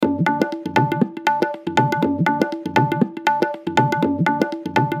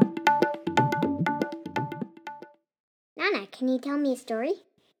can you tell me a story?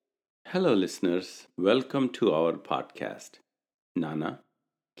 Hello, listeners. Welcome to our podcast. Nana,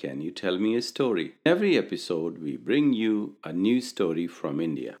 can you tell me a story? Every episode, we bring you a new story from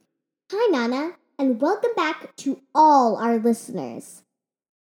India. Hi, Nana, and welcome back to all our listeners.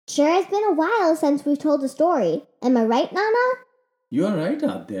 Sure has been a while since we've told a story. Am I right, Nana? You are right,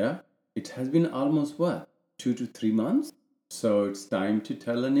 Adhya. It has been almost 2 to 3 months? So it's time to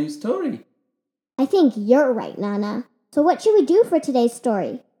tell a new story. I think you're right, Nana. So what should we do for today's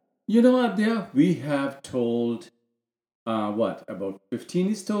story? You know, Adhya, we have told, about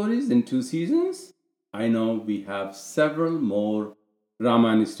 15 stories in 2 seasons? I know we have several more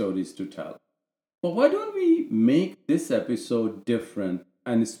Ramayana stories to tell. But why don't we make this episode different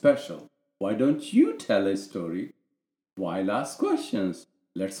and special? Why don't you tell a story while ask questions?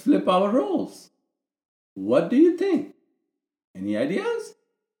 Let's flip our roles. What do you think? Any ideas?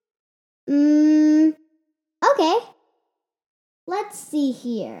 Okay. Let's see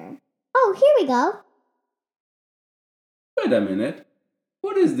here. Oh, here we go. Wait a minute.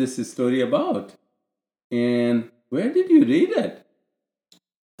 What is this story about? And where did you read it?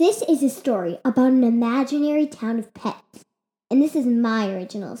 This is a story about an imaginary town of pets. And this is my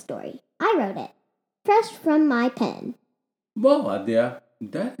original story. I wrote it. Fresh from my pen. Wow, Adhya,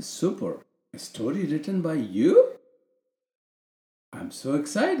 that is super. A story written by you? I'm so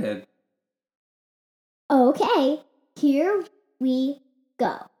excited. Okay, here we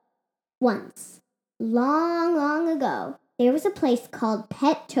go. Once, long, long ago, there was a place called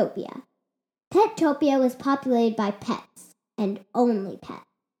Pettopia. Pettopia was populated by pets, and only pets.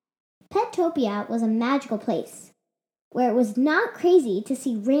 Pettopia was a magical place, where it was not crazy to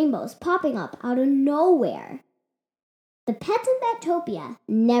see rainbows popping up out of nowhere. The pets in Pettopia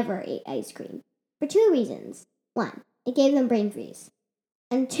never ate ice cream, for 2 reasons. 1, it gave them brain freeze.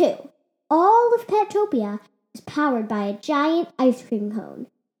 And 2, all of Pettopia was powered by a giant ice cream cone.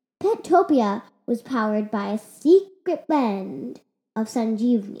 Pettopia was powered by a secret blend of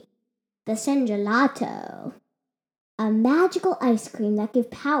Sanjiwani, the SanGelato, a magical ice cream that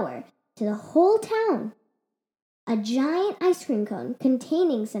gave power to the whole town. A giant ice cream cone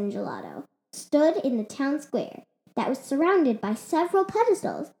containing SanGelato stood in the town square that was surrounded by several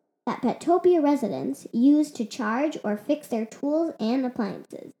pedestals that Pettopia residents used to charge or fix their tools and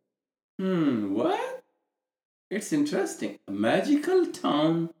appliances. What? It's interesting. A magical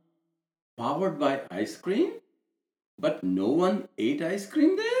town powered by ice cream? But no one ate ice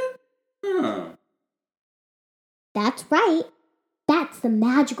cream there? Huh. That's right. That's the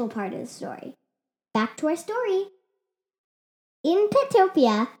magical part of the story. Back to our story. In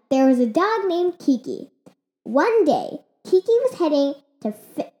Pettopia, there was a dog named Kiki. One day, Kiki was heading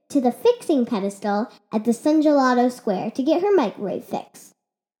to the fixing pedestal at the SanGelato Square to get her microwave fixed,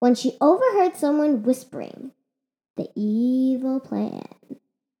 when she overheard someone whispering, "The evil plan.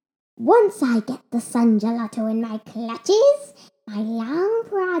 Once I get the SanGelato in my clutches, my long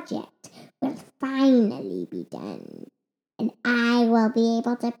project will finally be done, and I will be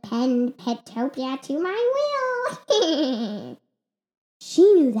able to pen Pettopia to my will."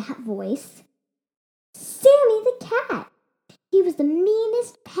 She knew that voice. Sammy the cat. He was the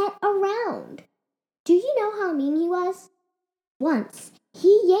meanest pet around. Do you know how mean he was? Once,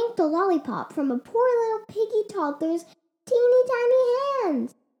 he yanked a lollipop from a poor little piggy toddler's teeny tiny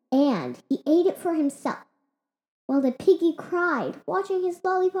hands, and he ate it for himself, while the piggy cried, watching his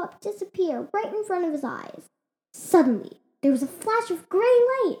lollipop disappear right in front of his eyes. Suddenly, there was a flash of gray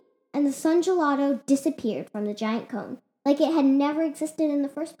light, and the SanGelato disappeared from the giant cone, like it had never existed in the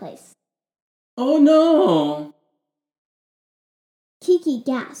first place. Oh no! Kiki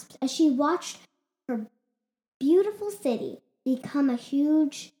gasped as she watched her beautiful city become a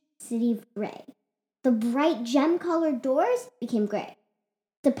huge city of gray. The bright gem-colored doors became gray.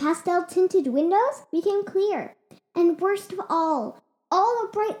 The pastel-tinted windows became clear. And worst of all the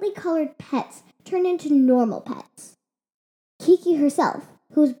brightly colored pets turned into normal pets. Kiki herself,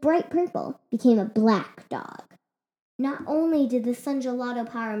 who was bright purple, became a black dog. Not only did the SanGelato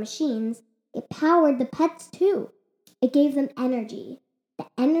power machines, it powered the pets too. It gave them energy, the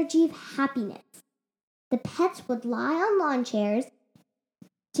energy of happiness. The pets would lie on lawn chairs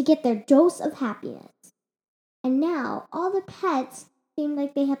to get their dose of happiness. And now all the pets seemed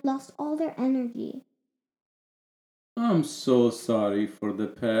like they had lost all their energy. I'm so sorry for the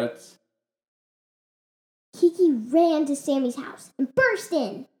pets. Kiki ran to Sammy's house and burst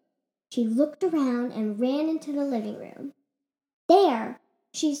in. She looked around and ran into the living room. There,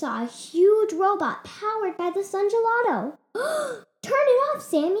 she saw a huge robot powered by the SanGelato. "Turn it off,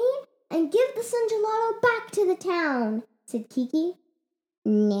 Sammy, and give the SanGelato back to the town," said Kiki.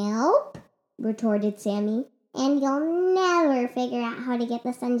 "Nope," retorted Sammy. and you'll never figure out how to get the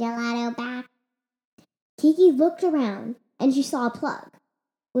SanGelato back. Kiki looked around and she saw a plug.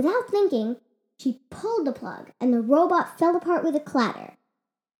 Without thinking, she pulled the plug and the robot fell apart with a clatter.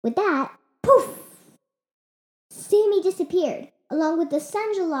 With that, poof! Sammy disappeared along with the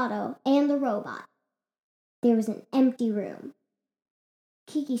SanGelato and the robot. There was an empty room.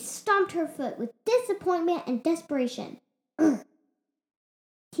 Kiki stomped her foot with disappointment and desperation.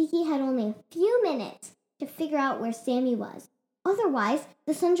 Kiki had only a few minutes to figure out where Sammy was. Otherwise,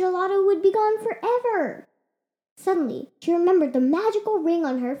 the SanGelato would be gone forever. Suddenly, she remembered the magical ring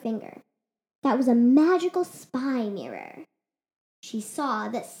on her finger. That was a magical spy mirror. She saw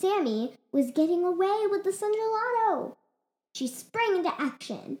that Sammy was getting away with the SanGelato. She sprang into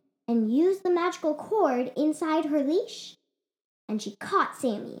action and used the magical cord inside her leash. And she caught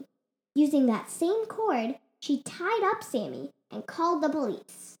Sammy. Using that same cord, she tied up Sammy and called the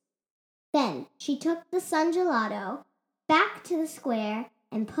police. Then she took the SanGelato back to the square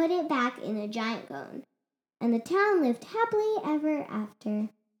and put it back in a giant cone. And the town lived happily ever after.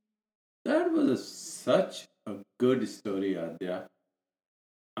 That was such a good story, Adhya.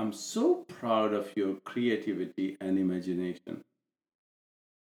 I'm so proud of your creativity and imagination.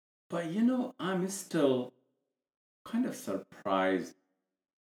 But I'm still kind of surprised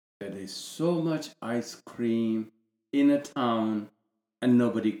that there's so much ice cream in a town and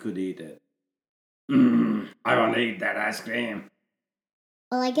nobody could eat it. I want to eat that ice cream.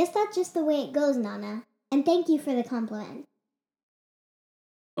 Well, I guess that's just the way it goes, Nana. And thank you for the compliment.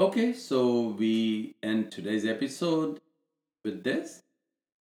 Okay, so we end today's episode with this.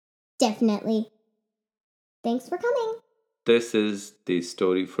 Definitely. Thanks for coming. This is the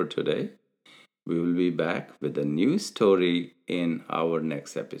story for today. We will be back with a new story in our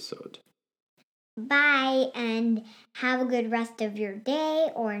next episode. Bye, and have a good rest of your day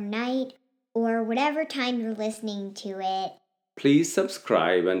or night or whatever time you're listening to it. Please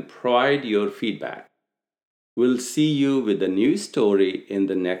subscribe and provide your feedback. We'll see you with a new story in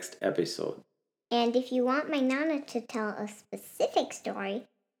the next episode. And if you want my Nana to tell a specific story,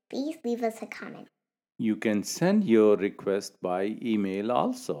 please leave us a comment. You can send your request by email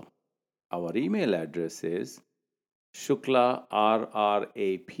also. Our email address is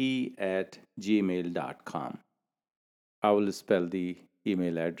shuklarrap@gmail.com. I will spell the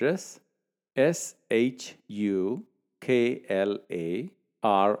email address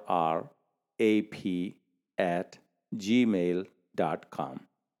shuklarrap@gmail.com.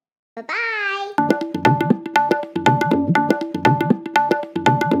 Bye-bye.